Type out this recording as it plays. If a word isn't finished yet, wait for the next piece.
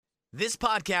This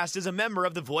podcast is a member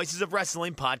of the Voices of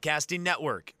Wrestling Podcasting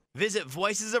Network. Visit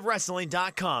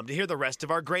voicesofwrestling.com to hear the rest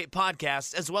of our great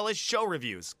podcasts, as well as show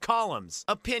reviews, columns,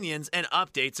 opinions, and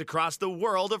updates across the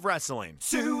world of wrestling.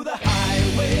 To the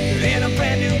highway in a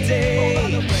brand new day. Over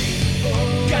the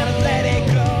rainbow, gotta let it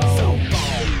go. So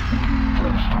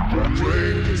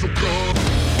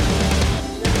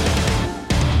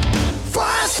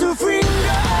fast to finger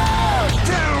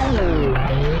down.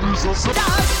 Dance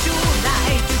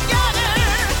tonight together.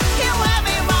 Here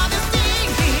everyone is singing.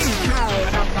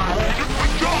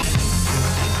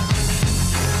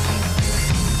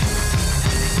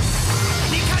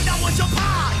 你看到我就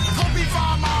怕，头皮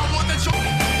发麻，我的手。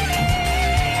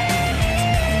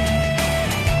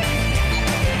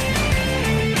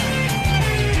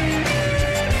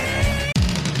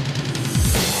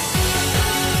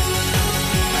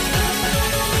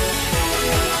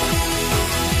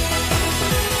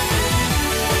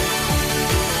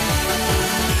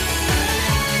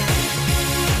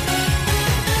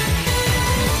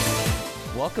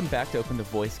Welcome back to Open the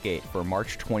Voice Gate for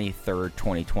March 23rd,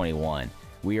 2021.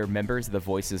 We are members of the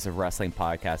Voices of Wrestling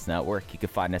Podcast Network. You can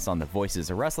find us on the Voices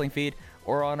of Wrestling feed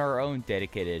or on our own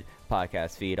dedicated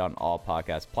podcast feed on all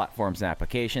podcast platforms and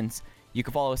applications. You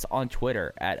can follow us on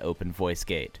Twitter at Open Voice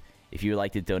Gate. If you would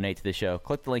like to donate to the show,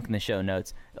 click the link in the show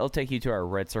notes. It'll take you to our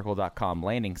redcircle.com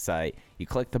landing site. You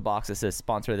click the box that says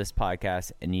sponsor this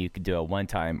podcast, and you can do a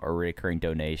one-time or recurring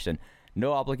donation.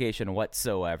 No obligation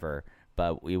whatsoever,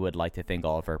 but we would like to thank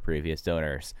all of our previous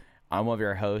donors. I'm one of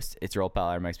your hosts. It's your old pal,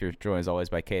 Adam Mike Spears, joined as always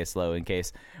by Case Lowe. In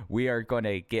case we are going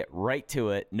to get right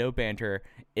to it, no banter.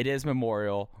 It is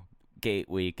Memorial Gate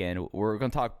weekend. We're going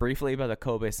to talk briefly about the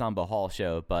Kobe Samba Hall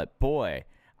show, but boy,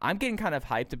 I'm getting kind of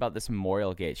hyped about this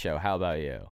Memorial Gate show. How about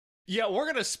you? Yeah, we're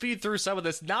going to speed through some of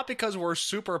this, not because we're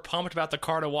super pumped about the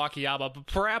card of Wakayama, but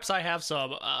perhaps I have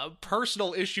some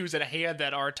personal issues at hand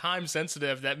that are time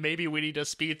sensitive that maybe we need to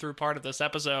speed through part of this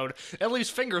episode. At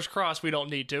least fingers crossed we don't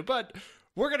need to, but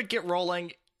we're going to get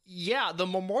rolling. Yeah, the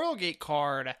Memorial Gate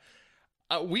card,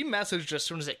 we messaged as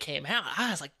soon as it came out.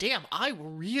 I was like, damn, I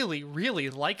really, really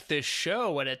like this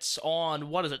show, and it's on,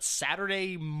 what is it,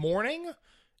 Saturday morning?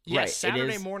 Yes, Right,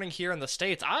 Saturday morning here in the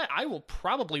States. I will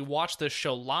probably watch this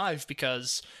show live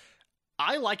because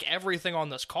I like everything on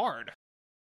this card.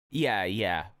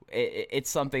 Yeah. It's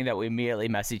something that we immediately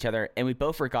messaged each other, and we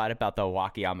both forgot about the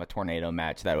Wakayama Tornado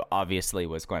match that obviously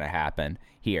was going to happen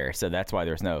here. So that's why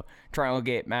there's no Triangle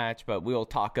Gate match, but we'll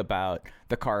talk about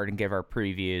the card and give our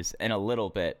previews in a little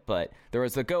bit. But there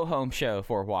was a go-home show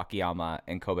for Wakayama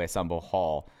and Kobe Samba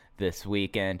Hall this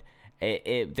weekend.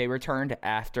 They returned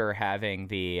after having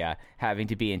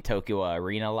to be in Tokyo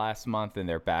Arena last month, and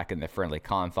they're back in the friendly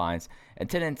confines.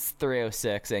 Attendance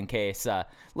 306. In case,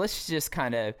 let's just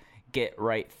kind of get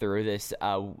right through this.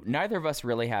 Neither of us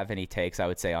really have any takes, I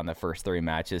would say, on the first three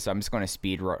matches, so I'm just going to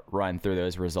speed run through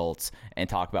those results and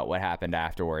talk about what happened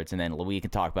afterwards, and then we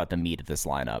can talk about the meat of this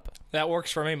lineup. That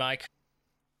works for me, Mike.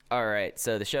 All right,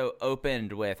 so the show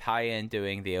opened with High-End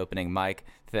doing the opening mic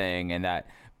thing, and that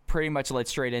pretty much led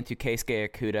straight into Keisuke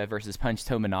Okuda versus Punch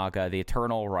Tominaga, the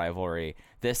eternal rivalry.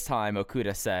 This time,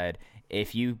 Okuda said,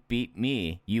 if you beat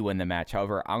me, you win the match.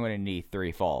 However, I'm going to need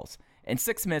 3 falls. In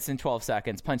 6 minutes and 12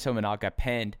 seconds, Punch Tominaga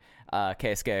pinned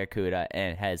Keisuke Okuda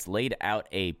and has laid out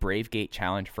a Brave Gate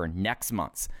challenge for next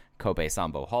month's Kobe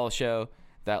Samba Hall show.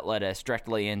 That led us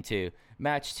directly into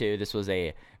match 2. This was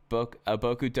a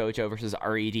Boku Dojo versus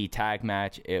RED tag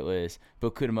match. It was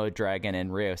Bokutomo Dragon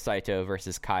and Ryo Saito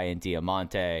versus Kai and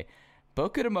Diamante.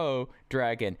 Bokutomo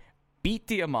Dragon beat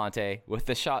Diamante with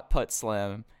the shot put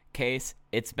slam. Case,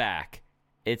 it's back.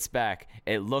 It's back.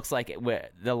 It looks like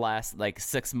the last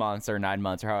 6 months or 9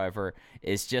 months or however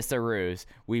is just a ruse.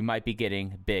 We might be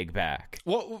getting Big back.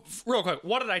 Well, real quick,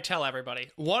 what did I tell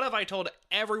everybody? What have I told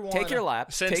everyone? Take your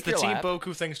lap. Since the Team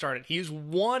Boku thing started. He's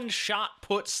one shot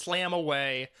put slam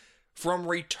away from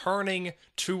returning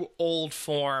to old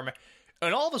form.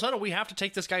 And all of a sudden, we have to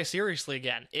take this guy seriously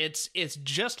again. It's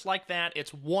just like that.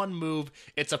 It's one move.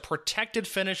 It's a protected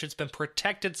finish. It's been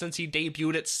protected since he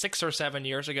debuted it 6 or 7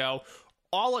 years ago.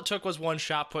 All it took was one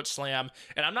shot put slam.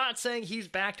 And I'm not saying he's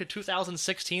back to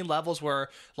 2016 levels where,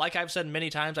 like I've said many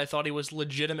times, I thought he was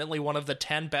legitimately one of the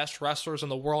 10 best wrestlers in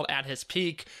the world at his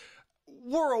peak.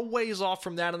 We're a ways off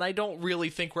from that, and I don't really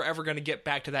think we're ever going to get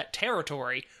back to that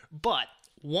territory. But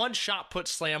one shot put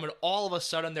slam, and all of a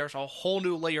sudden there's a whole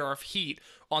new layer of heat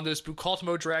on this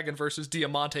Bukaltimo Dragon versus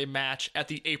Diamante match at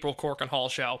the April Corkin Hall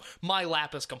show. My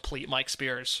lap is complete, Mike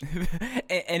Spears.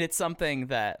 And it's something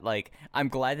that, I'm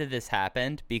glad that this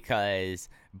happened because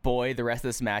boy, the rest of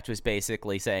this match was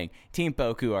basically saying Team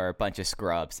Boku are a bunch of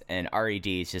scrubs, and RED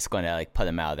is just going to like put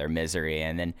them out of their misery.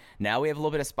 And then now we have a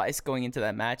little bit of spice going into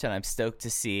that match, and I'm stoked to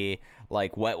see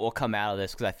like what will come out of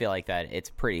this, because I feel like that it's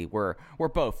pretty. We're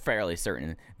both fairly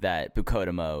certain that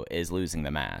Bukotomo is losing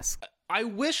the mask. I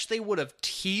wish they would have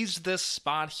teased this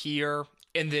spot here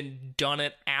and then done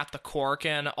it at the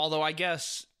Korakuen, although I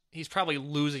guess he's probably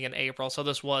losing in April, so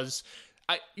this was...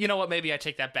 you know what, maybe I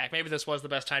take that back. Maybe this was the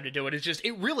best time to do it. It's just,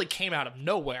 it really came out of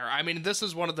nowhere. I mean, this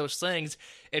is one of those things,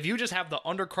 if you just have the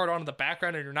undercard on in the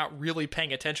background and you're not really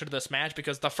paying attention to this match,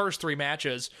 because the first 3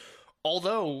 matches,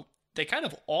 although they kind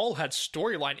of all had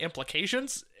storyline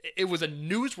implications, it was a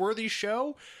newsworthy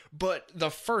show, but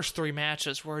the first 3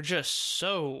 matches were just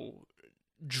so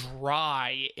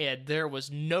dry and there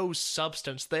was no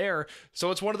substance there.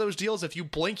 So it's one of those deals, if you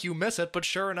blink you miss it. But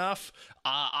sure enough,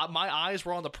 my eyes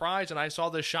were on the prize and I saw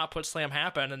this shot put slam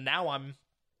happen, and now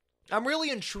I'm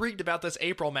really intrigued about this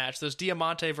April match, this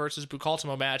Diamante versus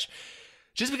Bukotomo match,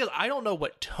 just because I don't know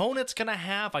what tone it's gonna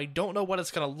have. I don't know what it's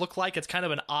gonna look like. It's kind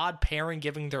of an odd pairing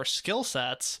given their skill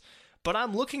sets, but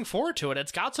I'm looking forward to it.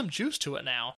 It's got some juice to it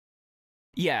now.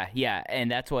 Yeah, and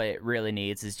that's what it really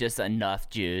needs, is just enough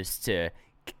juice to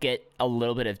get a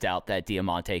little bit of doubt that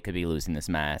Diamante could be losing this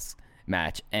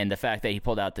match. And the fact that he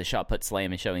pulled out the shot put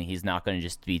slam and showing he's not going to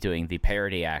just be doing the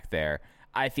parody act there,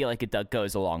 I feel like it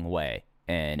goes a long way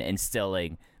in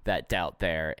instilling that doubt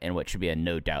there in what should be a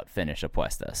no doubt finish of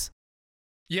Puestas.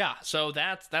 Yeah, so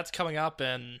that's coming up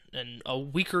in a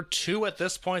week or 2 at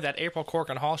this point, that April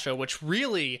Korakuen Hall show, which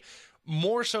really,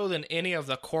 more so than any of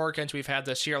the Korakuens we've had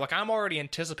this year, like I'm already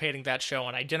anticipating that show,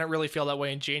 and I didn't really feel that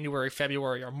way in January,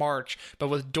 February, or March, but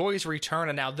with Doi's return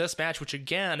and now this match, which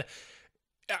again,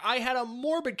 I had a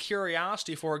morbid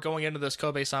curiosity for it going into this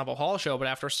Kobe Sanbo Hall show, but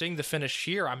after seeing the finish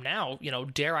here, I'm now,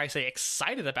 dare I say,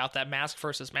 excited about that mask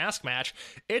versus mask match.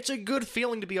 It's a good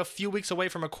feeling to be a few weeks away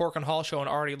from a Korakuen Hall show and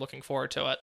already looking forward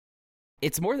to it.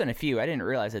 It's more than a few. I didn't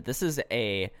realize it. This is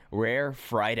a rare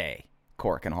Friday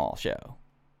Korakuen Hall show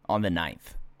on the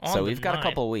 9th. So we've got a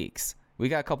couple weeks.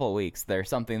 There's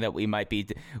something that we might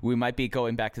be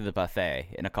going back to the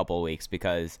buffet in a couple of weeks,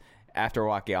 because after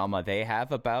Wakayama, they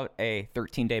have about a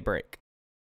 13-day break.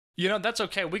 That's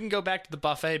okay. We can go back to the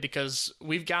buffet because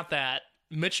we've got that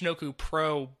Michinoku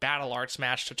Pro Battle Arts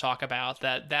match to talk about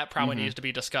that probably needs to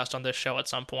be discussed on this show at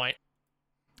some point.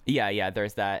 Yeah,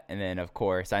 there's that. And then, of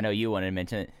course, I know you wanted to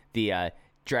mention the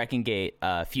Dragon Gate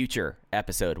Future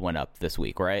episode went up this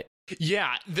week, right?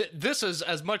 Yeah, this is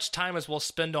as much time as we'll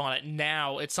spend on it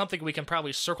now. It's something we can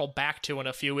probably circle back to in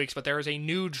a few weeks, but there is a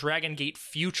new Dragon Gate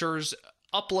Futures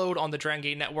upload on the Dragon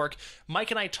Gate Network.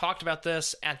 Mike and I talked about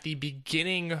this at the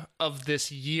beginning of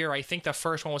this year. I think the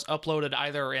first one was uploaded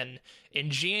either in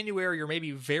January or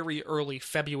maybe very early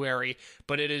February,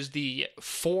 but it is the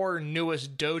 4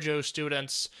 newest dojo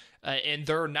students, and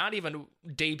they're not even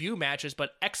debut matches,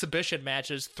 but exhibition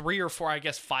matches, 3 or 4, I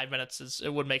guess 5 minutes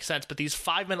it would make sense, but these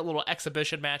 5-minute little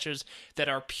exhibition matches that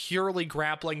are purely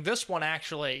grappling. This one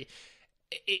actually,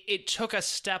 it took a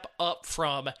step up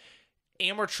from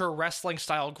amateur wrestling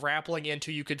style grappling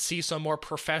into, you could see some more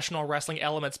professional wrestling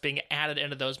elements being added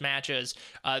into those matches.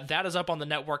 That is up on the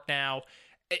network now.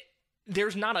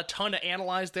 There's not a ton to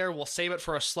analyze there. We'll save it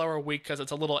for a slower week because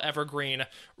it's a little evergreen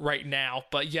right now.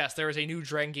 But yes, there is a new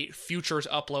Dragon Gate Futures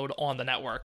upload on the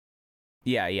network.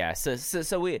 Yeah. So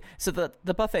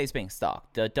the buffet's being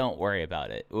stocked. Don't worry about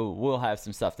it. We'll have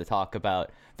some stuff to talk about.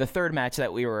 The third match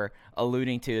that we were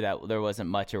alluding to, that there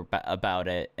wasn't much about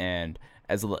it, and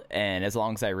as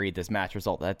long as I read this match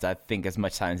result, that's, I think, as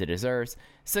much time as it deserves.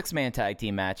 6-man tag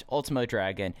team match: Ultimo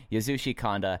Dragon, Yasushi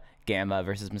Kanda, Gamma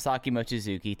versus Masaki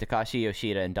Mochizuki, Takashi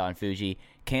Yoshida, and Don Fuji.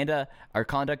 Kanda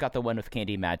got the win with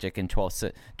Candy Magic in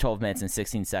 12 minutes and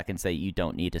 16 seconds that you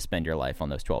don't need to spend your life on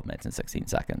those 12 minutes and 16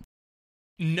 seconds.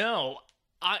 No,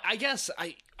 I guess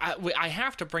I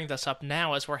have to bring this up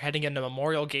now as we're heading into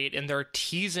Memorial Gate, and they're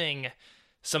teasing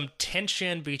some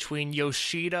tension between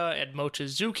Yoshida and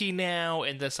Mochizuki now,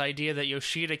 and this idea that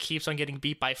Yoshida keeps on getting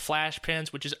beat by flash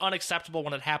pins, which is unacceptable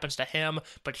when it happens to him,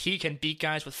 but he can beat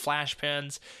guys with flash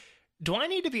pins. Do I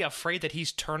need to be afraid that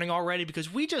he's turning already?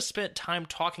 Because we just spent time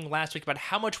talking last week about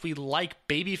how much we like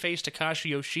babyface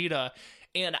Takashi Yoshida,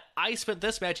 and I spent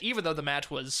this match, even though the match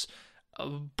was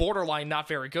borderline not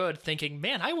very good, thinking,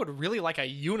 man, I would really like a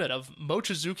unit of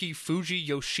Mochizuki, Fuji,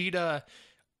 Yoshida,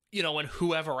 and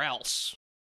whoever else.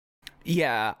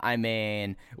 Yeah, I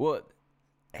mean, well,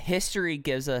 history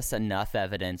gives us enough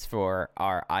evidence for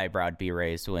our eyebrow to be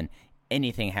raised when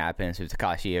anything happens with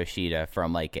Takashi Yoshida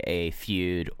from like a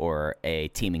feud or a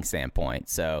teaming standpoint.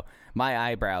 So my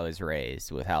eyebrow is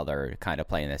raised with how they're kind of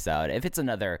playing this out. If it's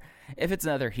another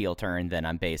heel turn, then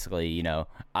I'm basically,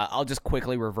 I'll just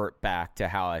quickly revert back to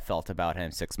how I felt about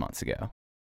him 6 months ago.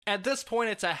 At this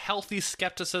point, it's a healthy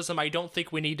skepticism. I don't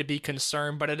think we need to be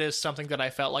concerned, but it is something that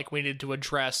I felt like we needed to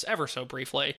address ever so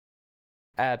briefly.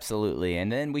 Absolutely.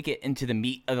 And then we get into the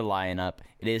meat of the lineup.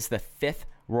 It is the 5th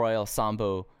Royal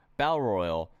Sambo Battle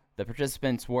Royal. The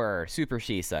participants were Super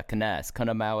Shisa, Kness,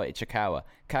 Konamawa Ichikawa,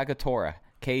 Kagetora,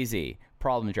 KZ,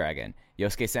 Problem Dragon,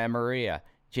 Yosuke Samaria,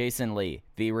 Jason Lee,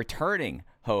 the returning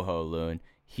Ho-Ho Loon,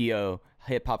 Hyo,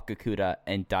 Hip Hop Gakuda,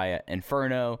 and Dia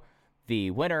Inferno. The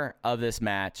winner of this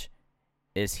match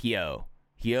is Hyo.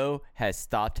 Hyo has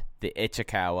stopped the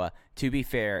Ichikawa. To be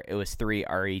fair, it was 3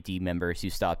 RED members who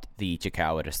stopped the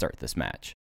Ichikawa to start this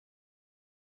match.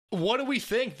 What do we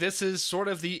think? This is sort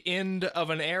of the end of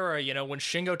an era. When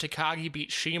Shingo Takagi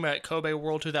beat CIMA at Kobe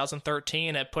World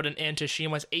 2013, it put an end to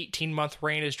CIMA's 18-month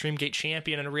reign as Dreamgate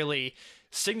champion and really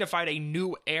signified a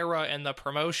new era in the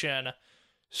promotion.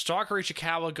 Stalker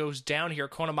Ichikawa goes down here,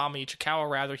 Konamama Ichikawa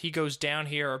rather, he goes down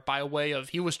here by way of,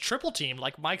 he was triple teamed,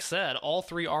 like Mike said. All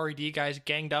 3 RED guys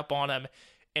ganged up on him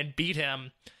and beat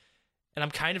him, and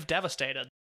I'm kind of devastated.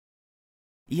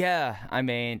 Yeah,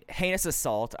 heinous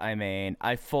assault.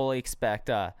 I fully expect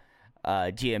GM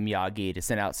Yagi to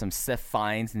send out some stiff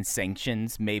fines and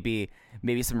sanctions, maybe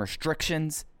some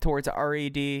restrictions towards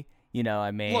RED.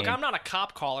 Look, I'm not a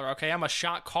cop caller, okay? I'm a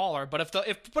shot caller. But if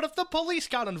the police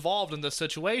got involved in this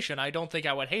situation, I don't think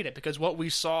I would hate it, because what we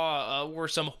saw were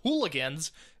some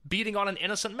hooligans beating on an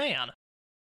innocent man.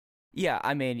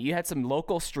 Yeah, you had some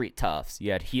local street toughs.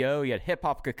 You had Hyo, you had Hip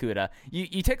Hop Gakuda.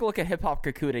 You take a look at Hip Hop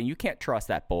Gakuda, and you can't trust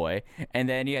that boy. And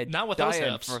then you had not with those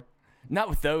hips. Not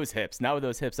with those hips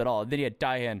at all. And then you had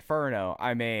Dia Inferno.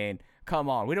 Come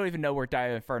on, we don't even know where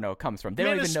Dia Inferno comes from. They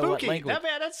don't even know what language.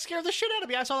 That scared the shit out of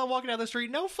me. I saw them walking down the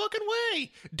street. No fucking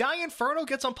way. Dia Inferno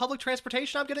gets on public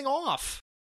transportation. I'm getting off.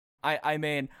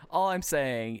 All I'm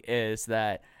saying is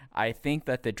that I think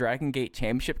that the Dragon Gate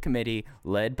Championship Committee,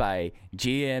 led by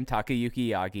GM Takayuki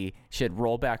Yagi, should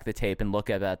roll back the tape and look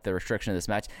at the restriction of this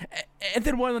match. And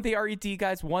then one of the RED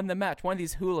guys won the match. One of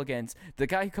these hooligans, the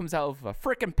guy who comes out with a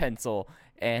frickin' pencil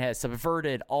and has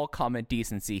subverted all common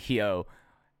decency, Hyo,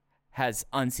 has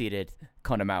unseated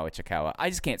Konamawa Ichikawa. I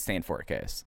just can't stand for it,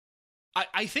 Case.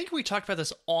 I think we talked about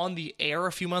this on the air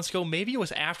a few months ago. Maybe it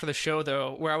was after the show,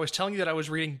 though, where I was telling you that I was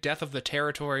reading Death of the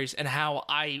Territories and how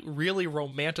I really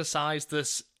romanticized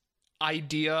this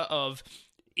idea of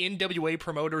NWA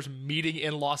promoters meeting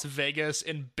in Las Vegas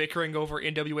and bickering over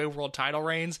NWA world title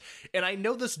reigns. And I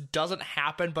know this doesn't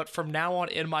happen, but from now on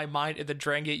in my mind in the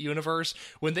Dragon Gate universe,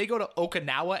 when they go to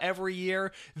Okinawa every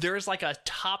year, there's like a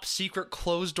top secret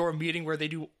closed door meeting where they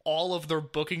do all of their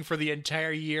booking for the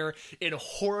entire year, and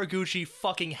Horiguchi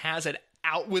fucking has it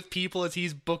out with people as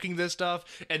he's booking this stuff,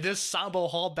 and this Sambo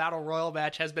Hall Battle Royal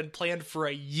match has been planned for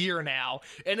a year now.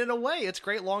 And in a way, it's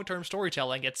great long-term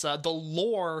storytelling. It's the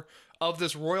lore of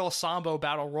this Royal Sambo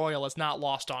Battle Royal is not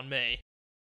lost on me.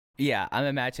 Yeah, I'm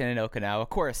imagining Okinawa. Of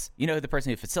course, the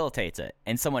person who facilitates it,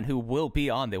 and someone who will be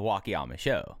on the Wakayama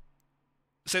show.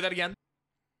 Say that again?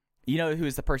 You know who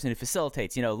is the person who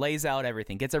facilitates, lays out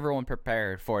everything, gets everyone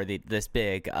prepared for this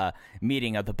big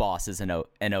meeting of the bosses in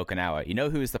Okinawa. You know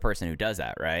who is the person who does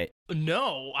that, right?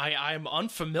 No, I'm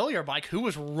unfamiliar, Mike. Who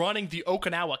is running the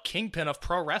Okinawa kingpin of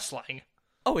pro wrestling?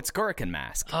 Oh, it's Gurrican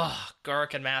Mask.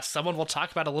 Gurrican Mask. Someone we'll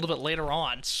talk about a little bit later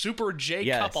on. Super J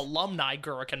Cup alumni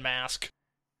Gurrican Mask.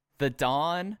 The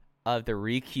dawn of the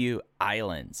Ryukyu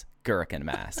Islands Gurrican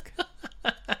Mask.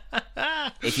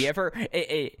 If you ever,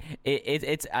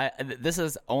 this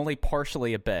is only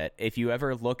partially a bit. If you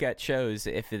ever look at shows,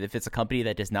 if it's a company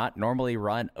that does not normally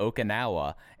run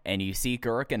Okinawa, and you see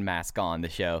Gurrican Mask on the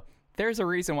show, there's a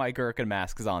reason why Gurrican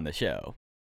Mask is on the show.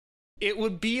 It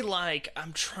would be like,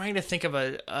 I'm trying to think of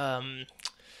a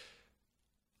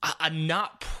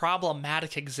not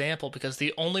problematic example, because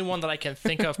the only one that I can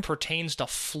think of pertains to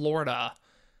Florida.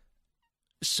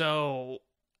 So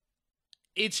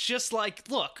it's just like,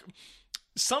 look,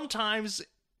 sometimes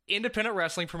independent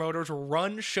wrestling promoters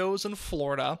run shows in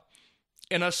Florida,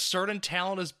 and a certain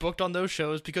talent is booked on those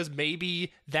shows because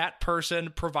maybe that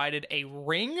person provided a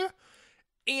ring.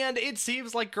 And it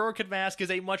seems like Gurrican Mask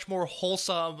is a much more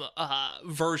wholesome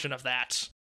version of that.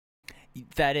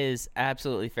 That is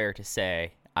absolutely fair to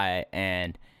say.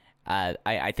 I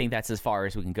think that's as far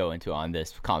as we can go into on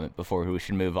this comment before we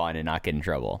should move on and not get in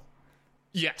trouble.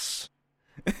 Yes.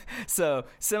 So,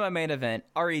 semi-main event,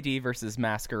 RED versus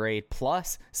Masquerade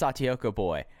plus Satioko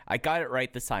Boy. I got it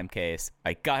right this time, Case.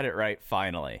 I got it right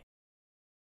finally.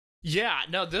 Yeah,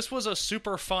 no, this was a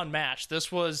super fun match.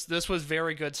 This was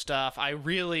very good stuff. I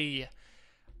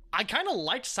kind of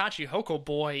liked Shachihoko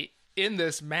Boy in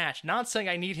this match. Not saying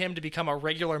I need him to become a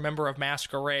regular member of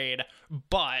Masquerade,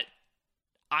 but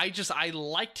I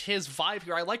liked his vibe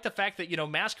here. I like the fact that,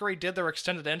 Masquerade did their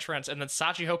extended entrance, and then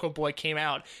Shachihoko Boy came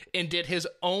out and did his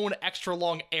own extra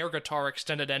long air guitar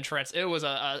extended entrance. It was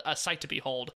a sight to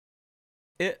behold.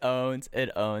 It owns.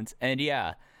 And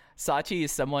yeah, Sachi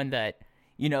is someone that,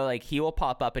 he will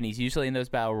pop up, and he's usually in those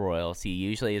battle royals. He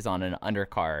usually is on an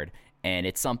undercard, and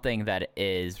it's something that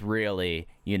is really,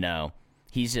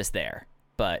 he's just there.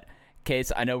 But,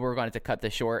 Case, I know we're going to cut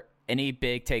this short. Any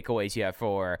big takeaways you have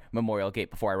for Memorial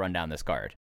Gate before I run down this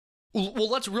card? Well,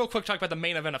 let's real quick talk about the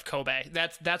main event of Kobe.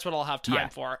 That's what I'll have time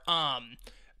for.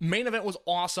 Main event was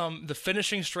awesome. The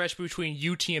finishing stretch between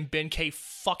UT and Ben-K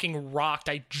fucking rocked.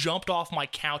 I jumped off my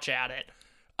couch at it.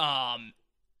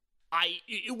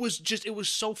 It was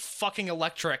so fucking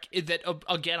electric that,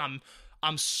 again,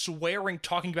 I'm swearing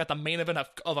talking about the main event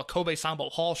of a Kobe Sambo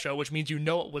Hall show, which means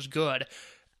it was good.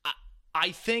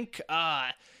 I think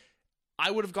I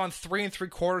would have gone 3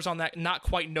 3/4 on that. Not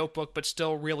quite Notebook, but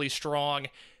still really strong.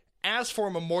 As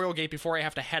for Memorial Gate, before I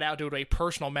have to head out due to a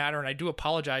personal matter, and I do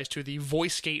apologize to the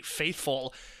Voice Gate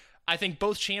faithful, I think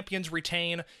both champions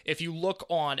retain. If you look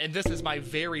on, and this is my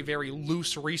very, very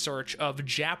loose research of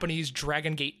Japanese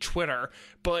Dragon Gate Twitter,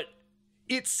 but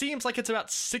it seems like it's about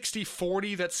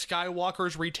 60-40 that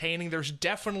Skywalker's retaining. There's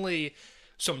definitely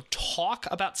some talk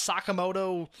about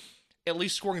Sakamoto at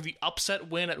least scoring the upset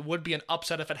win. It would be an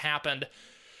upset if it happened.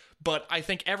 But I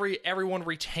think everyone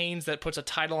retains that puts a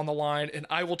title on the line, and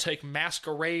I will take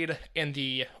Masquerade in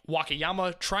the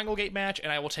Wakayama Triangle Gate match,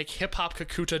 and I will take Hip Hop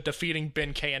Kakuta defeating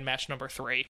Ben-K in match number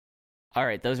 3. All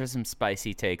right, those are some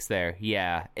spicy takes there.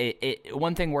 Yeah,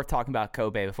 one thing worth talking about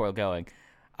Kobe before going,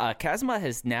 Kazuma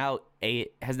has now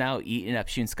eaten up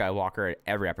Shun Skywalker at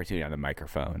every opportunity on the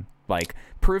microphone, like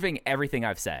proving everything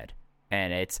I've said.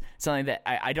 And it's something that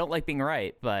I don't like being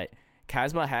right, but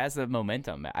Kazuma has the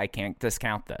momentum. I can't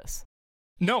discount this.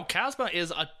 No, Kazuma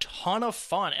is a ton of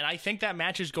fun, and I think that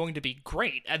match is going to be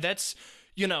great. And that's,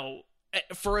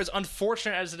 for as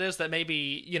unfortunate as it is that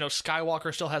maybe,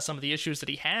 Skywalker still has some of the issues that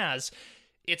he has,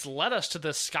 it's led us to the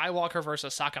Skywalker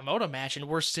versus Sakamoto match, and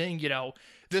we're seeing,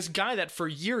 this guy that for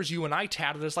years you and I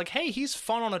touted as like, hey, he's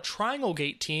fun on a Triangle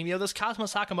Gate team. This Kazuma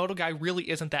Sakamoto guy really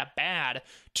isn't that bad,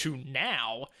 to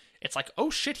now it's like, oh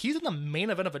shit, he's in the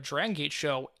main event of a Dragon Gate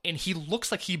show, and he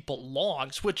looks like he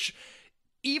belongs, which,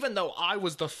 even though I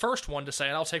was the first one to say,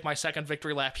 and I'll take my second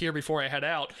victory lap here before I head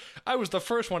out, I was the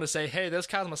first one to say, hey, this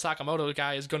Kazuma Sakamoto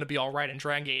guy is going to be alright in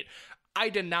Dragon Gate. I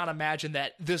did not imagine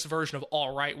that this version of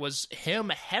alright was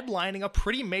him headlining a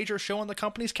pretty major show on the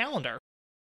company's calendar.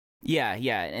 Yeah,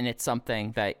 and it's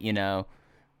something that,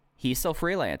 he's still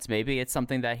freelance. Maybe it's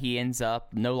something that he ends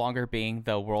up no longer being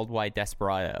the worldwide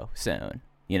desperado soon.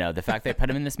 The fact they put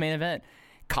him in this main event.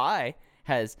 Kai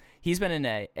he's been in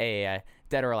a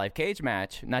Dead or Alive cage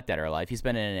match. Not Dead or Alive. He's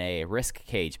been in a Risk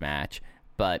cage match,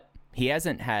 but he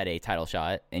hasn't had a title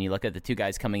shot. And you look at the two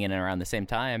guys coming in around the same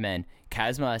time, and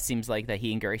Kazuma seems like that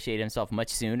he ingratiated himself much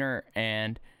sooner,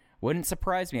 and wouldn't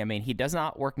surprise me. I mean, he does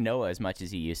not work Noah as much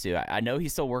as he used to. I know he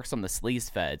still works on the sleaze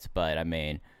feds, but I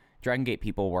mean, Dragon Gate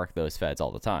people work those feds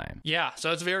all the time. Yeah,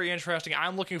 so it's very interesting.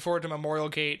 I'm looking forward to Memorial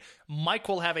Gate. Mike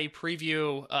will have a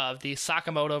preview of the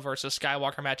Sakamoto versus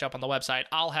Skywalker matchup on the website.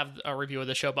 I'll have a review of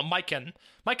the show, but Mike can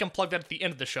plug that at the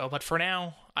end of the show. But for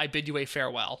now, I bid you a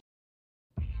farewell.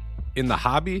 In the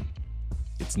hobby,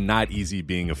 it's not easy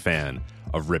being a fan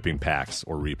of ripping packs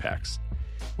or repacks.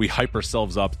 We hype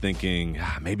ourselves up thinking,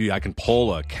 maybe I can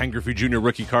pull a Ken Griffey Jr.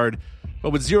 rookie card, but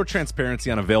with zero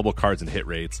transparency on available cards and hit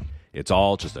rates, it's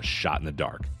all just a shot in the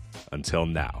dark. Until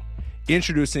now.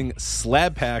 Introducing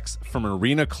Slab Packs from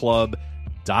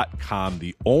ArenaClub.com,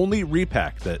 the only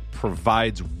repack that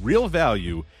provides real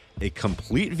value, a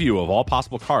complete view of all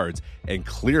possible cards, and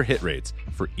clear hit rates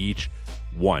for each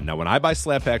one. Now, when I buy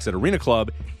Slab Packs at Arena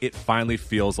Club, it finally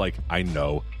feels like I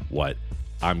know what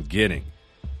I'm getting.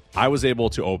 I was able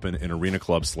to open an Arena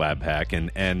Club slab pack,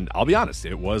 and I'll be honest,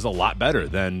 it was a lot better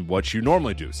than what you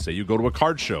normally do. Say you go to a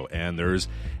card show, and there's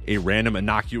a random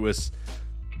innocuous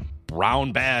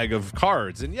brown bag of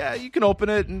cards, and yeah, you can open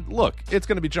it, and look, it's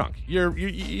going to be junk.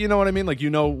 You know what I mean? Like, you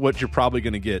know what you're probably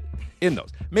going to get in those.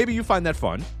 Maybe you find that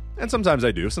fun, and sometimes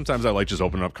I do. Sometimes I like just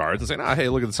opening up cards and saying, hey,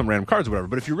 look at some random cards or whatever.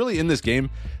 But if you're really in this game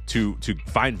to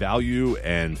find value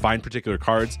and find particular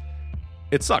cards,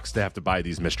 it sucks to have to buy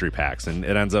these mystery packs, and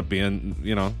it ends up being,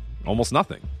 almost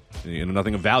nothing.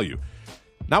 Nothing of value.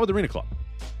 Not with Arena Club.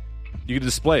 You can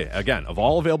display, again, of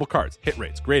all available cards, hit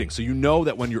rates, grading, so you know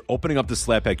that when you're opening up the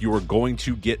slab pack, you are going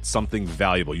to get something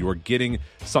valuable. You are getting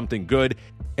something good.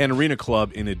 And Arena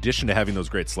Club, in addition to having those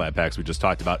great slab packs we just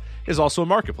talked about, is also a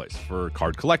marketplace for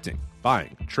card collecting,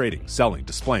 buying, trading, selling,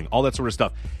 displaying, all that sort of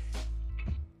stuff.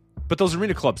 But those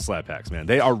Arena Club slab packs, man,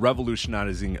 they are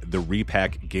revolutionizing the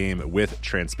repack game with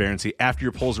transparency. After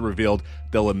your pulls are revealed,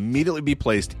 they'll immediately be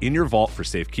placed in your vault for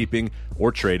safekeeping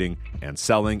or trading and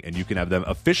selling, and you can have them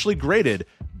officially graded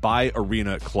by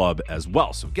Arena Club as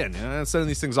well. So again, sending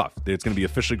these things off, it's going to be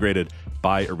officially graded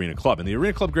by Arena Club. And the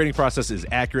Arena Club grading process is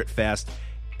accurate, fast,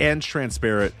 and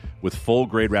transparent, with full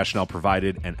grade rationale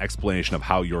provided and explanation of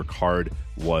how your card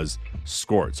was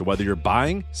scored. So whether you're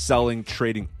buying, selling,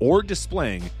 trading, or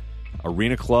displaying,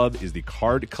 Arena Club is the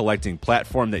card collecting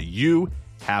platform that you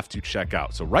have to check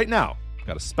out. So right now, I've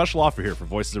got a special offer here for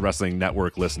Voices of Wrestling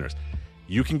Network listeners.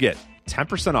 You can get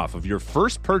 10% off of your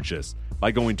first purchase by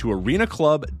going to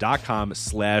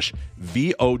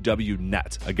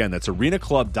arenaclub.com/VOWnet. Again, that's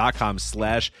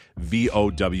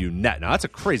arenaclub.com/VOWnet. Now, that's a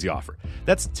crazy offer.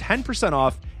 That's 10%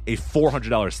 off a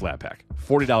 $400 slab pack.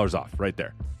 $40 off right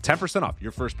there. 10% off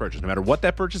your first purchase. No matter what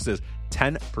that purchase is,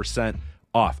 10%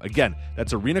 off. Again,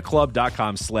 that's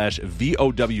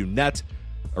arenaclub.com/VOWnet.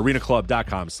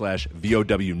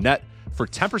 arenaclub.com/VOWnet for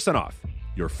 10% off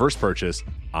your first purchase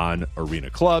on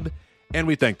Arena Club. And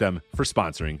we thank them for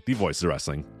sponsoring the Voices of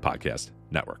Wrestling Podcast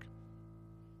Network.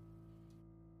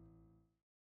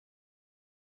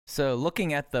 So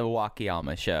looking at the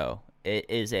Wakayama show, it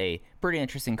is a pretty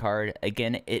interesting card.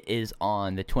 Again, it is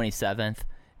on the 27th,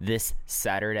 this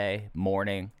Saturday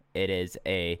morning. It is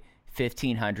a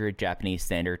 1500 Japanese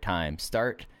Standard Time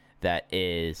start. That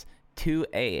is 2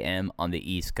 a.m. on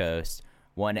the East Coast,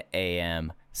 1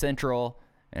 a.m. Central.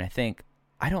 And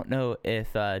I don't know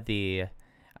if I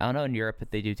don't know in Europe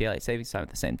if they do daylight savings time at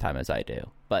the same time as I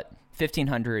do. But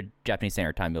 1500 Japanese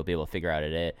Standard Time, you'll be able to figure out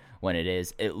when it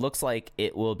is. It looks like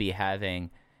it will be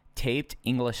having taped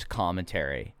English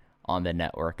commentary on the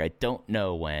network. I don't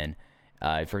know when.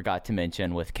 I forgot to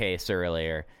mention with Case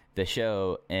earlier, the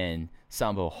show in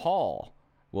Sambo Hall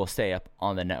will stay up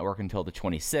on the network until the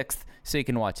 26th, so you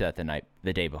can watch that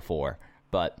the day before.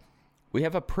 But we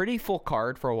have a pretty full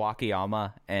card for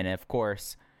Wakayama, and of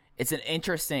course, it's an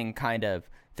interesting kind of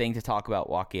thing to talk about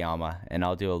Wakayama, and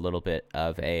I'll do a little bit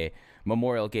of a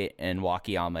Memorial Gate and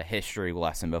Wakayama history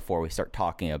lesson before we start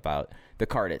talking about the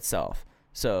card itself.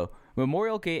 So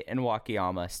Memorial Gate and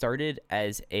Wakayama started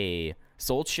as a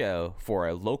sold show for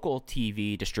a local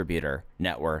TV distributor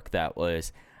network that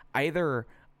was either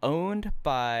owned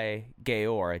by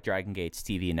Gaora, Dragon Gate's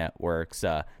TV network's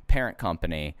parent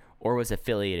company, or was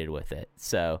affiliated with it.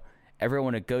 So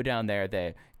everyone would go down there.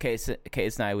 Case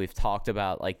and I, we've talked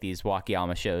about like these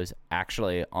Wakayama shows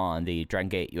actually on the Dragon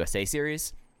Gate USA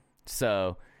series.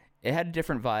 So it had a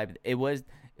different vibe. It would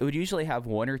usually have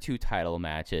one or two title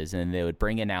matches, and they would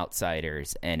bring in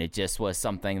outsiders, and it just was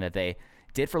something that they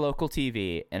did for local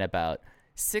TV. And about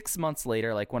 6 months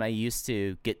later, like when I used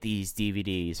to get these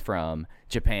DVDs from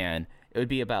Japan, it would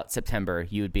be about September,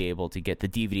 you would be able to get the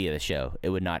DVD of the show. It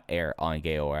would not air on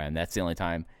Gaora, and that's the only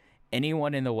time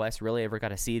anyone in the West really ever got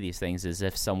to see these things, is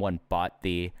if someone bought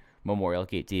the Memorial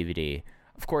Gate DVD.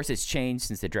 Of course, it's changed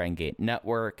since the Dragon Gate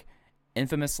Network.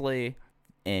 Infamously,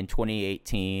 in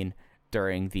 2018,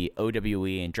 during the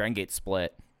OWE and Dragon Gate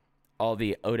split, all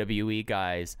the OWE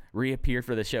guys reappeared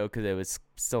for the show because it was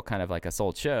still kind of like a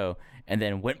sold show, and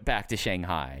then went back to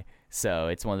Shanghai. So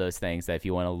it's one of those things that if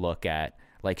you want to look at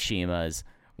like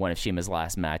one of Shima's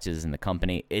last matches in the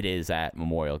company, it is at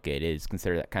Memorial Gate. It is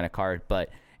considered that kind of card. But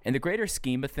in the greater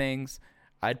scheme of things,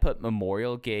 I'd put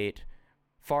Memorial Gate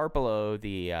far below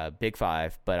the Big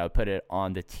Five, but I would put it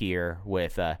on the tier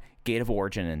with Gate of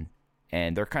Origin,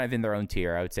 and they're kind of in their own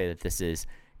tier. I would say that this is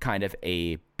kind of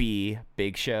a B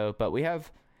big show, but we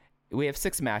have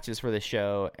 6 matches for the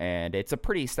show, and it's a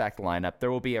pretty stacked lineup.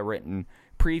 There will be a written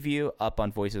preview up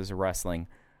on Voices of Wrestling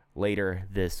later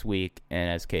this week, and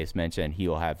as Case mentioned, he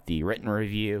will have the written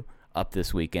review up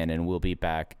this weekend, and we'll be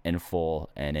back in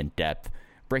full and in depth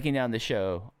breaking down the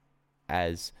show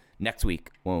as next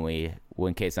week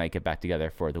when Case and I get back together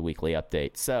for the weekly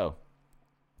update. So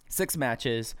 6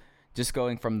 matches, just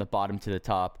going from the bottom to the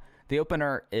top. The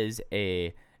opener is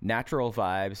a Natural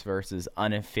Vibes versus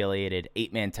unaffiliated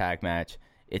 8-man tag match.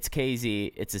 It's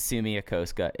KZ, it's Asumi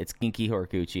Yokosuka, it's Genki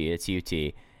Horiguchi, it's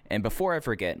UT. And before I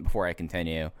forget, before I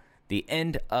continue, the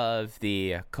end of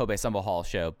the Kobe Sambo Hall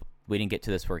show, we didn't get to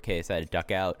this for Case, I had to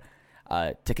duck out.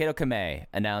 Takedo Kame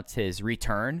announced his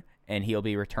return, and he'll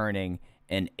be returning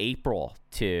in April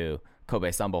to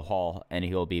Kobe Sambo Hall, and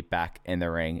he'll be back in the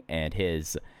ring, and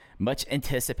his much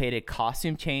anticipated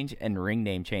costume change and ring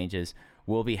name changes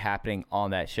will be happening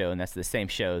on that show, and that's the same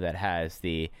show that has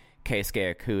the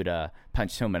Keisuke Okuda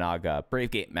Punch Tominaga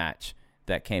Brave Gate match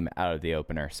that came out of the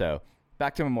opener. So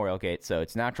back to Memorial Gate. So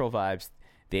it's Natural Vibes,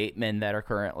 the 8 men that are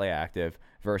currently active,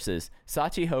 versus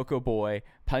Sachi Hokoboy,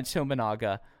 Punch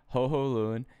Tominaga, Ho Ho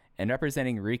Lun, and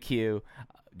representing Rikyu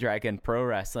Dragon Pro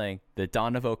Wrestling, the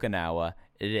Dawn of Okinawa,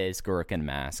 it is Gurukun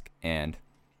Mask. And,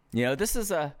 this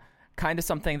is a kind of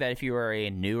something that if you are a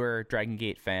newer Dragon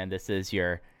Gate fan, this is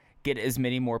your get as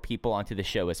many more people onto the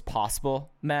show as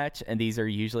possible match. And these are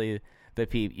usually the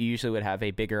people, you usually would have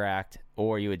a bigger act,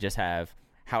 or you would just have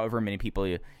however many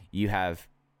people you have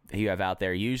out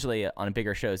there. Usually on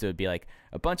bigger shows, it would be like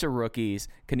a bunch of rookies,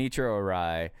 Kenichiro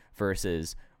Arai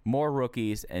versus more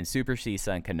rookies and Super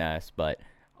Shisa and Kness. But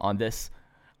on this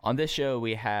show,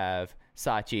 we have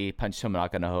Sachi, Punch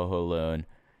Tominaga, and Ho Ho Lun.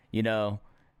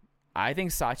 I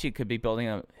think Sachi could be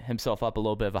building himself up a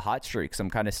little bit of a hot streak, so I'm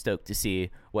kind of stoked to see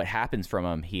what happens from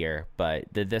him here. But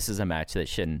this is a match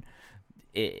that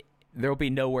there will be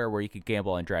nowhere where you could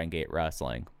gamble on Dragon Gate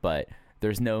Wrestling, but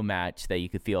there's no match that you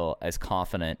could feel as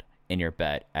confident in your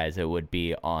bet as it would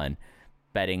be on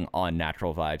betting on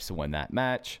Natural Vibes to win that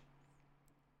match.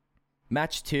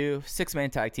 Match 2, 6-man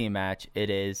tag team match. It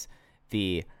is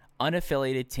the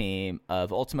unaffiliated team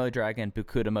of Ultimo Dragon,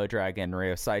 Bukudamo Dragon,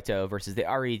 Ryo Saito versus the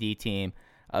RED team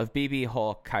of BB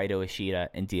Hulk, Kaito Ishida,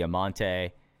 and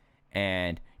Diamante.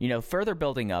 And, further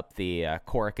building up the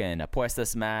Korakuen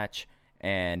Apuestas match.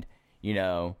 And,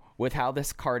 with how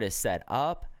this card is set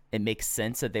up, it makes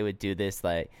sense that they would do this,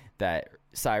 like that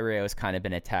Sairyo has kind of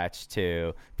been attached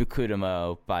to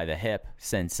Bukudamo by the hip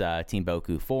since Team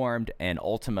Boku formed, and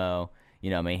Ultimo,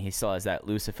 he still has that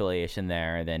loose affiliation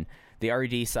there. And then the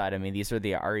RED side, these are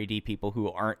the RED people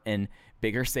who aren't in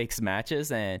bigger stakes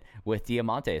matches, and with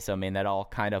Diamante. So, that all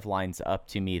kind of lines up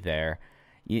to me there.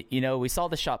 We saw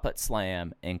the shot put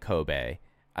slam in Kobe.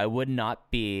 I would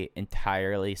not be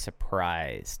entirely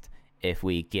surprised if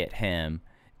we get him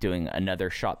doing another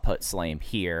shot put slam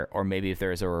here, or maybe if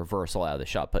there's a reversal out of the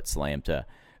shot put slam to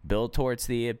build towards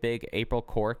the big April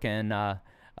Cork and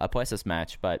Apuestas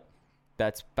match. But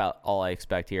that's about all I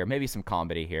expect here. Maybe some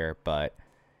comedy here, but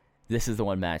this is the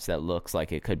one match that looks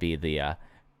like it could be the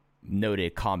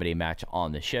noted comedy match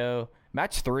on the show.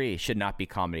 Match 3 should not be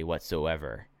comedy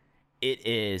whatsoever. It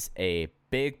is a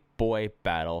big boy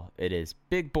battle. It is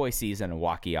big boy season in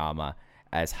Wakayama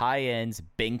as High End's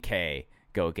Benkei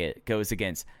goes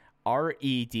against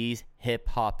RED's Hip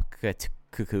Hop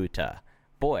Kakuta.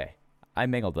 Boy, I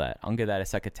mangled that. I'm going to give that a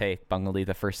second take, but I'm going to leave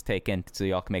the first take in so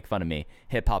y'all can make fun of me.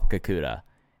 Hip Hop Kakuta.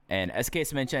 And as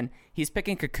Case mentioned, he's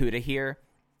picking Kakuta here.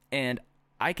 And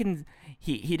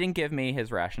he didn't give me his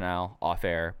rationale off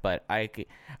air, but I'm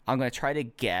going to try to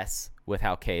guess with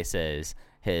how Case is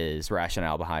his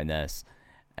rationale behind this.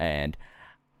 And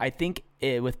I think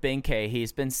with Benkei,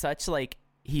 he's been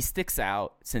he sticks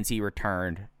out since he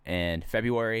returned in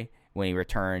February when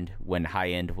High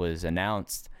End was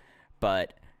announced.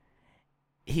 But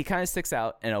he kind of sticks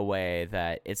out in a way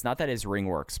that it's not that his ring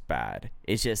work's bad.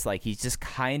 It's just like he's just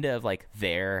kind of like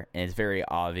there, and it's very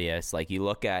obvious. Like you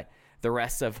look at the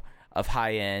rest of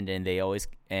High End, and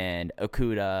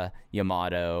Okuda,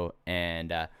 Yamato,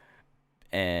 and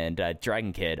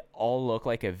Dragon Kid all look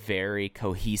like a very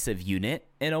cohesive unit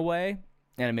in a way.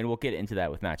 And we'll get into that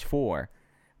with match 4.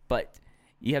 But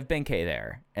you have Benkei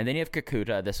there, and then you have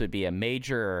Kakuta. This would be a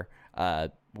major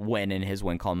win in his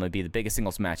win column. It would be the biggest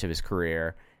singles match of his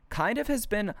career. Kind of has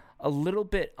been a little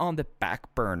bit on the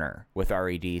back burner with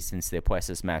RED since the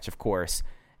Apuestas match. Of course,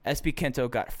 SB Kento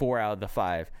got 4 out of the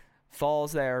 5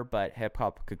 falls there, but Hip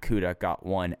Hop Kakuta got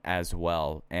 1 as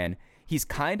well. And he's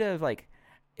kind of like,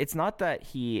 it's not that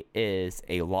he is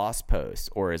a lost post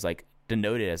or is like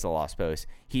denoted as a lost post.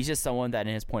 He's just someone that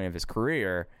in his point of his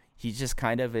career, he just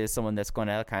kind of is someone that's going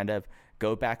to kind of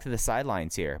go back to the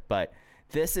sidelines here. But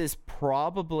this is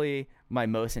probably my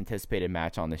most anticipated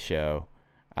match on the show.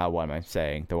 What am I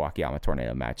saying? The Wakayama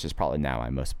Tornado match is probably now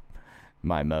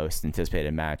my most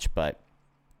anticipated match. But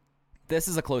this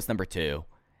is a close number 2.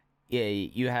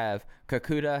 You have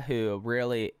Kakuta, who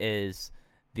really is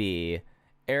the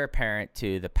heir apparent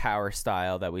to the power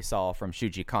style that we saw from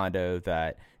Shuji Kondo,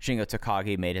 that Shingo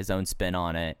Takagi made his own spin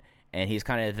on it. And he's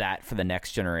kind of that for the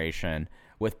next generation.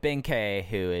 With Benkei,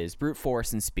 who is brute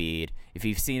force and speed. If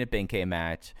you've seen a Benkei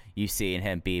match, you've seen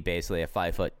him be basically a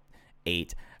 5'8",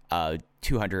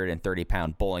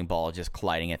 230-pound bowling ball just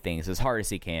colliding at things as hard as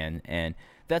he can. And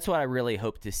that's what I really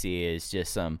hope to see, is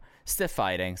just some stiff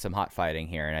fighting, some hot fighting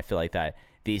here. And I feel like that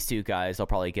these two guys will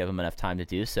probably give him enough time to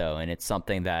do so. And it's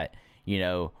something that,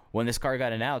 when this card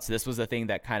got announced, this was the thing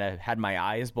that kind of had my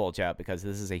eyes bulge out because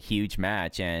this is a huge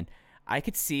match. And I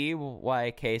could see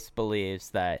why Case believes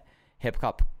that Hip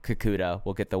Hop Kakuta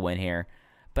will get the win here.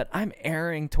 But I'm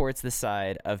erring towards the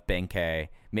side of Benkei.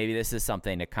 Maybe this is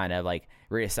something to kind of like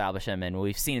reestablish him. And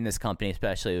we've seen in this company,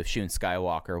 especially with Shun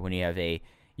Skywalker, when you have a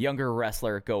younger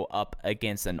wrestler go up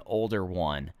against an older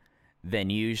one, then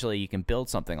usually you can build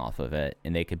something off of it.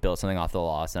 And they could build something off the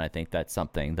loss. And I think that's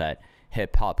something that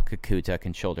Hip Hop Kakuta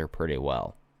can shoulder pretty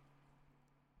well.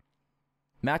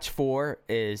 Match 4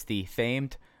 is the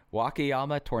famed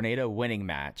Wakayama Tornado winning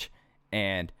match.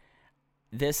 And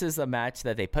this is a match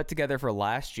that they put together for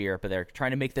last year, but they're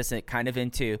trying to make this kind of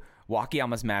into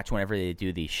Wakayama's match whenever they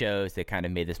do these shows. They kind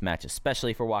of made this match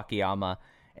especially for Wakayama.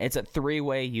 It's a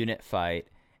 3-way unit fight,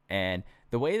 and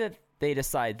the way that they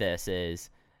decide this is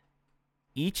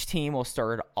each team will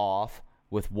start off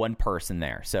with one person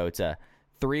there. So it's a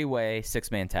 3-way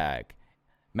 6-man tag.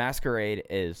 Masquerade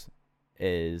is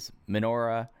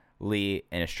Minoura, Lee,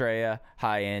 and Estrella.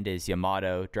 High End is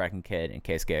Yamato, Dragon Kid, and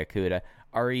Keisuke Okuda.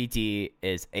 RED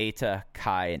is Eita,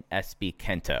 Kai, and SB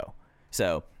Kento.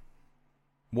 So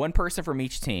one person from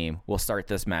each team will start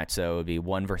this match. So it would be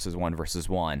 1 versus 1 versus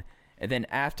 1. And then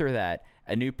after that,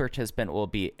 a new participant will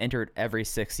be entered every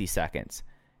 60 seconds.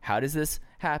 How does this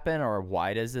happen, or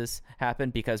why does this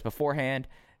happen? Because beforehand,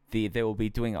 they will be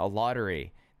doing a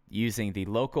lottery using the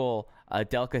local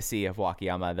delicacy of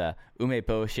Wakayama, the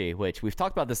umeboshi, which we've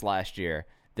talked about this last year.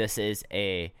 This is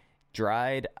a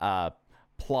dried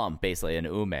plum, basically an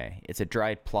ume. It's a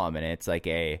dried plum, and it's like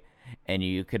and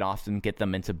you can often get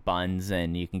them into buns,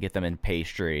 and you can get them in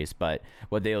pastries. But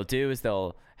what they'll do is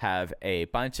they'll have a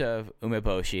bunch of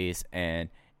umeboshis, and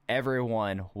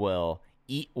everyone will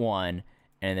eat one,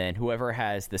 and then whoever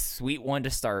has the sweet one to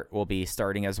start will be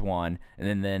starting as 1,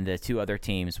 and then the 2 other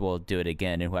teams will do it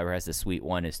again, and whoever has the sweet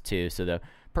one is 2. So the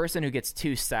person who gets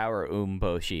 2 sour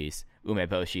umeboshis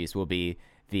will be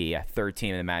the 3rd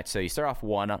team in the match. So you start off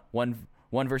 1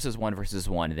 versus 1 versus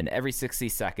 1, and then every 60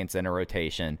 seconds in a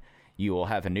rotation, you will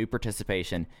have a new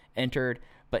participation entered.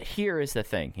 But here is the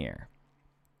thing here.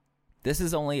 This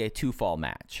is only a 2-fall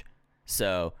match.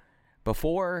 So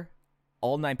before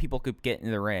all 9 people could get in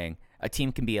the ring, a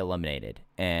team can be eliminated.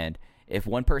 And if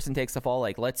one person takes a fall,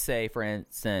 like let's say, for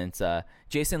instance,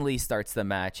 Jason Lee starts the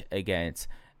match against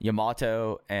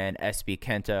Yamato and SB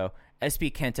Kento.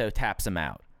 SB Kento taps him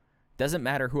out. Doesn't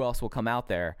matter who else will come out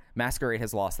there. Masquerade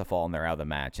has lost the fall and they're out of the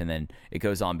match. And then it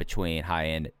goes on between High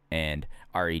End and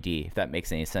RED, if that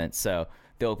makes any sense. So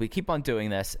they'll keep on doing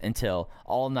this until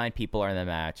all 9 people are in the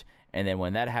match. And then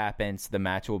when that happens, the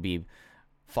match will be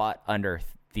fought under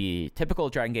the typical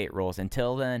Dragon Gate rules.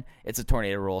 Until then, it's a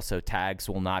tornado rule, so tags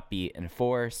will not be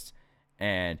enforced.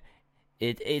 And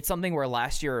it's something where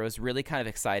last year it was really kind of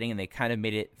exciting, and they kind of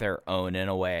made it their own in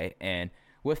a way. And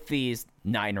with these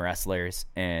 9 wrestlers,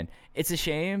 and it's a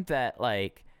shame that,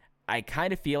 like, I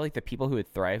kind of feel like the people who would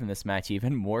thrive in this match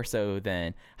even more so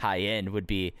than High End would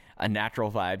be a Natural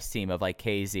Vibes team of like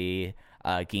KZ,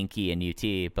 Ginky, and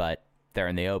UT, but they're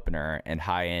in the opener, and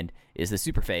High End is the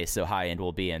super face, so High End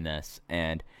will be in this.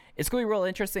 And it's going to be real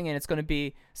interesting, and it's going to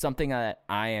be something that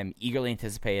I am eagerly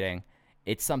anticipating.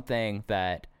 It's something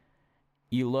that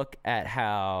you look at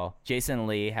how Jason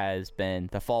Lee has been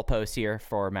the fall post here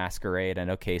for Masquerade. I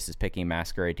know Case is picking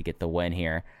Masquerade to get the win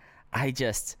here. I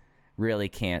just really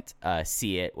can't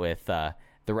see it with the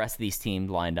rest of these teams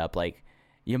lined up. Like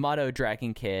Yamato,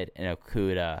 Dragon Kid, and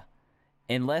Okuda.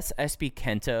 Unless SB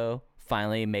Kento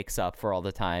finally makes up for all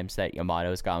the times that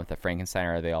Yamato's gone with the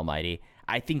Frankensteiner or the Almighty,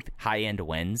 I think High End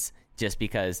wins, just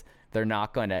because they're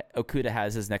not going to... Okuda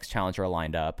has his next challenger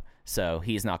lined up, so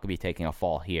he's not going to be taking a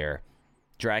fall here.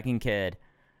 Dragon Kid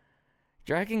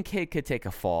could take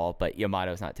a fall, but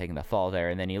Yamato's not taking the fall there.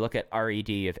 And then you look at RED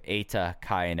of Eita,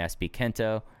 Kai, and SB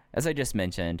Kento. As I just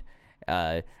mentioned,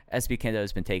 SB Kento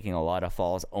has been taking a lot of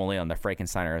falls only on the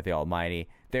Frankensteiner or the Almighty.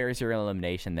 There's your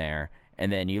elimination there.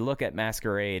 And then you look at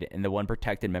Masquerade, and the one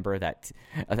protected member of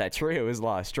that trio is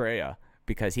La Estrella,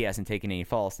 because he hasn't taken any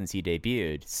falls since he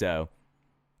debuted. So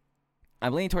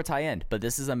I'm leaning towards High End, but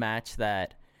this is a match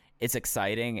that it's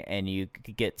exciting, and you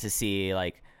get to see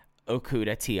like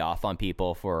Okuda tee off on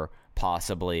people for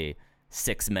possibly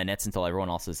 6 minutes until everyone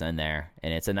else is in there.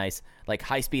 And it's a nice like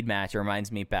high-speed match. It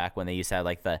reminds me back when they used to have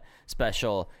like the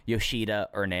special Yoshida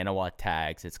or Nanawa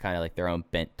tags. It's kind of like their own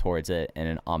bent towards it and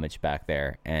an homage back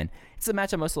there. And it's a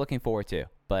match I'm most looking forward to,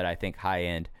 but I think High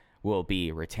End will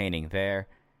be retaining there.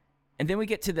 And then we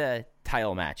get to the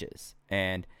title matches.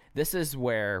 And this is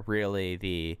where really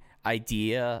the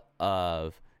idea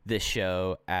of this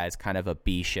show as kind of a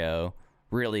B show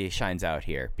really shines out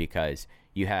here, because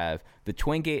you have the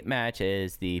Twin Gate match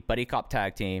is the Buddy Cop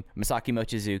tag team, Masaki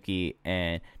Mochizuki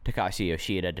and Takashi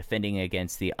Yoshida defending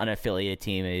against the unaffiliated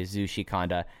team of Izushi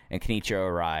Kanda and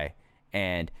Kenichiro Arai.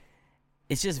 And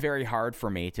it's just very hard for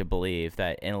me to believe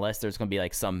that unless there's going to be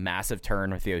like some massive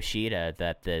turn with Yoshida,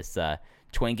 that this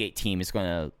Twin Gate team is going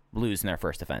to lose in their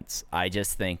first defense. I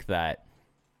just think that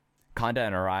Kanda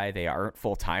and Arai, they aren't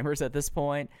full-timers at this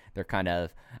point. They're kind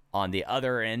of on the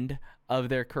other end of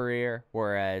their career,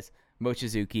 whereas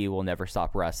Mochizuki will never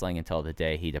stop wrestling until the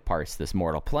day he departs this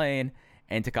mortal plane,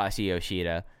 and Takashi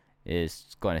Yoshida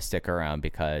is going to stick around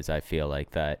because I feel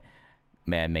like that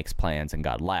man makes plans and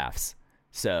God laughs.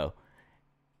 So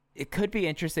it could be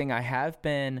interesting. I have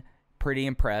been pretty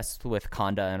impressed with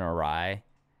Kanda and Arai,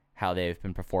 how they've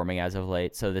been performing as of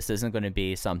late. So this isn't going to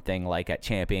be something like at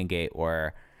Champion Gate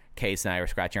where Case and I were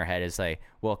scratching our head. Is like,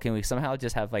 well, can we somehow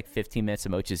just have like 15 minutes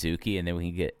of Mochizuki and then we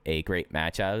can get a great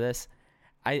match out of this?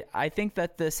 I think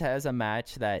that this has a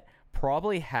match that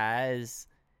probably has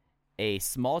a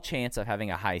small chance of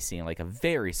having a high ceiling, like a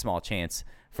very small chance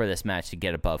for this match to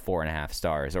get above 4.5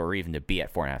 stars, or even to be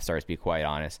at 4.5 stars, to be quite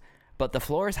honest. But the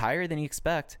floor is higher than you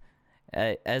expect.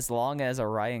 As long as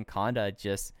Arai and Kanda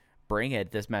just bring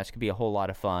it, this match could be a whole lot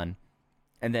of fun.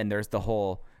 And then there's the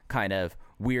whole kind of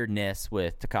weirdness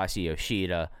with Takashi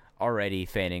Yoshida already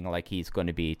feigning like he's going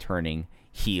to be turning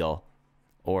heel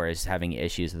or is having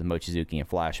issues with Mochizuki and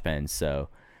Flashpin. So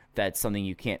that's something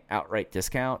you can't outright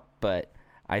discount, but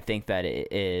I think that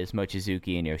it is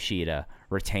Mochizuki and Yoshida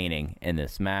retaining in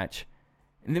this match.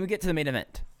 And then we get to the main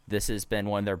event. This has been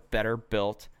one of their better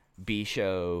built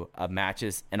B-show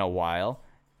matches in a while.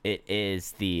 It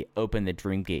is the Open the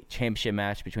Dreamgate Championship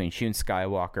match between Shun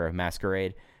Skywalker of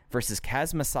Masquerade versus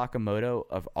Kazuma Sakamoto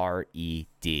of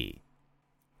RED.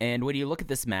 And when you look at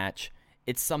this match,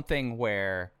 it's something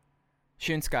where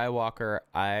Shun Skywalker,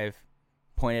 I've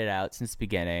pointed out since the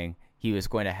beginning, he was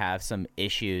going to have some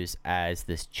issues as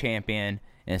this champion,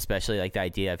 and especially like the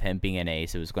idea of him being an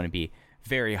ace, it was going to be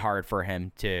very hard for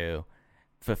him to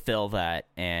fulfill that,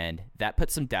 and that put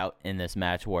some doubt in this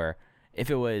match where if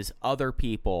it was other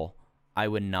people, I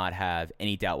would not have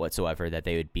any doubt whatsoever that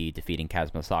they would be defeating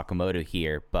Kazuma Sakamoto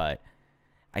here, but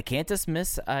I can't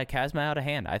dismiss Kazuma out of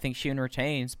hand. I think Shun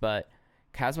retains, but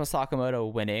Kazuma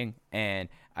Sakamoto winning, and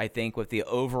I think with the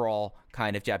overall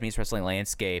kind of Japanese wrestling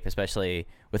landscape, especially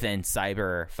within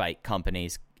cyber fight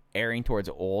companies, airing towards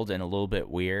old and a little bit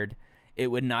weird, it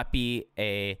would be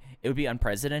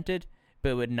unprecedented, but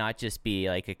it would not just be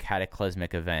like a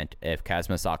cataclysmic event if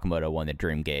Kazuma Sakamoto won the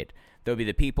Dreamgate. There'll be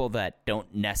the people that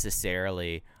don't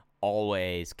necessarily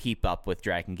always keep up with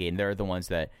Dragon Gate, and they're the ones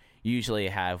that usually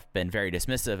have been very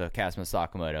dismissive of Kazuma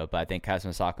Sakamoto, but I think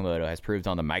Kazuma Sakamoto has proved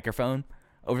on the microphone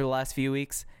over the last few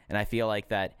weeks, and I feel like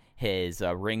that his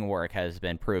ring work has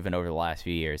been proven over the last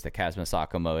few years that Kazuma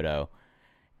Sakamoto,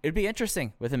 it'd be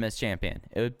interesting with him as champion.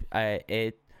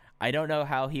 I don't know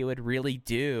how he would really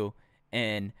do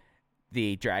in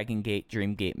the Dragon Gate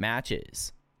Dreamgate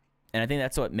matches, and I think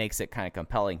that's what makes it kind of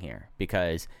compelling here,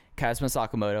 because Kazuma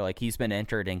Sakamoto, like, he's been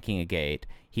entered in King of Gate,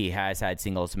 he has had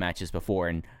singles matches before,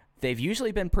 and they've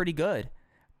usually been pretty good,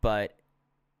 but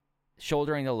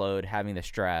shouldering the load, having the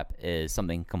strap is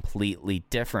something completely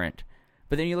different.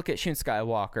 But then you look at Shun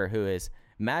Skywalker, who is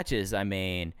matches, I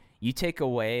mean, you take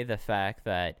away the fact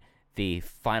that the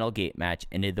final gate match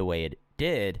ended the way it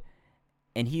did,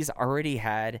 and he's already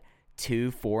had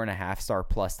 2 4.5-star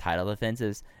plus title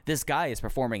defenses. This guy is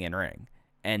performing in ring,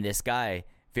 and this guy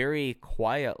very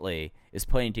quietly is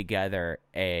putting together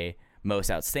a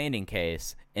most outstanding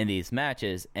case in these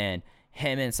matches, and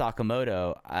him and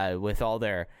Sakamoto, with all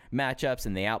their matchups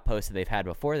and the outposts that they've had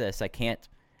before this, I can't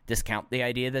discount the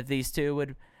idea that these two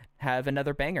would have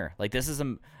another banger. Like, this is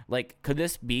could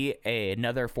this be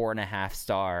another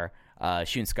 4.5-star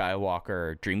Shun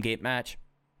Skywalker Dreamgate match?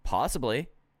 Possibly.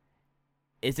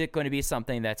 Is it going to be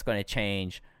something that's going to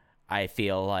change, I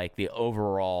feel like, the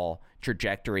overall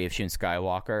trajectory of Shun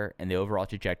Skywalker and the overall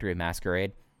trajectory of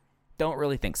Masquerade? Don't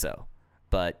really think so.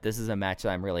 But this is a match that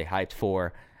I'm really hyped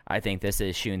for. I think this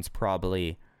is Shun's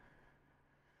probably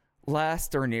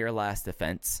last or near last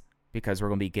defense, because we're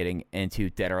going to be getting into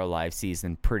Dead or Alive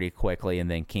season pretty quickly, and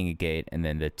then King of Gate, and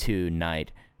then the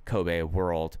 2-night Kobe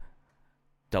World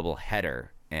doubleheader.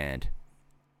 And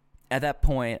at that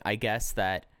point, I guess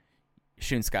that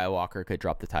Shun Skywalker could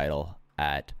drop the title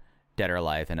at Dead or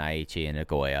Alive and Aichi and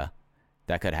Nagoya.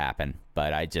 That could happen,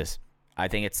 but I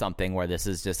think it's something where this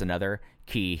is just another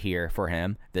key here for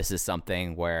him. This is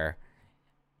something where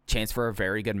chance for a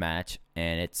very good match,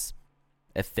 and it's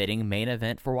a fitting main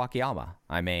event for Wakayama.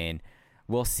 I mean,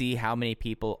 we'll see how many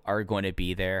people are going to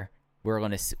be there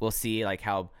we'll see like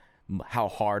how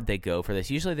hard they go for this.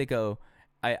 Usually they go,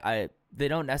 they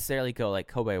don't necessarily go like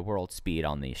Kobe World Speed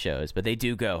on these shows, but they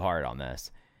do go hard on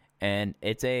this, and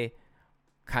it's a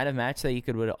kind of match that you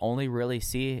would only really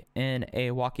see in a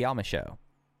Wakayama show.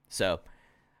 So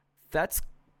that's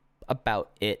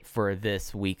about it for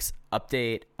this week's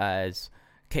update. As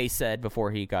Case said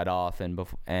before he got off, and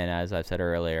as I've said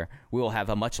earlier, we will have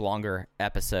a much longer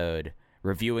episode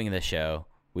reviewing the show.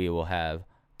 We will have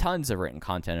tons of written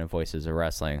content in Voices of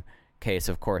Wrestling. Case,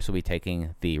 of course, will be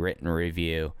taking the written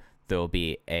review. There will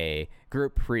be a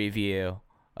group preview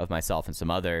of myself and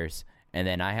some others, and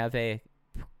then I have a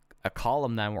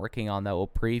column that I'm working on that will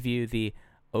preview the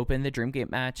Open the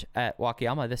Dreamgate match at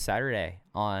Wakayama this Saturday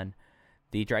on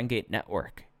the Dragon Gate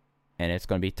Network. And it's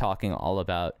going to be talking all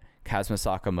about Kazuma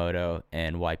Sakamoto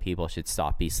and why people should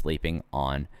stop sleeping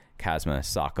on Kazuma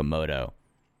Sakamoto.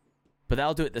 But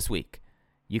that'll do it this week.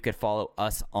 You could follow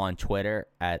us on Twitter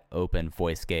at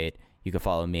OpenVoiceGate. You can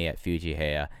follow me at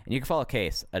Fujiheya. And you can follow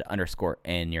Case at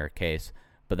 _InYourCase.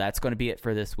 But that's going to be it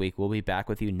for this week. We'll be back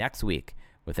with you next week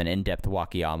with an in-depth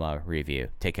Wakayama review.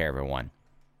 Take care, everyone.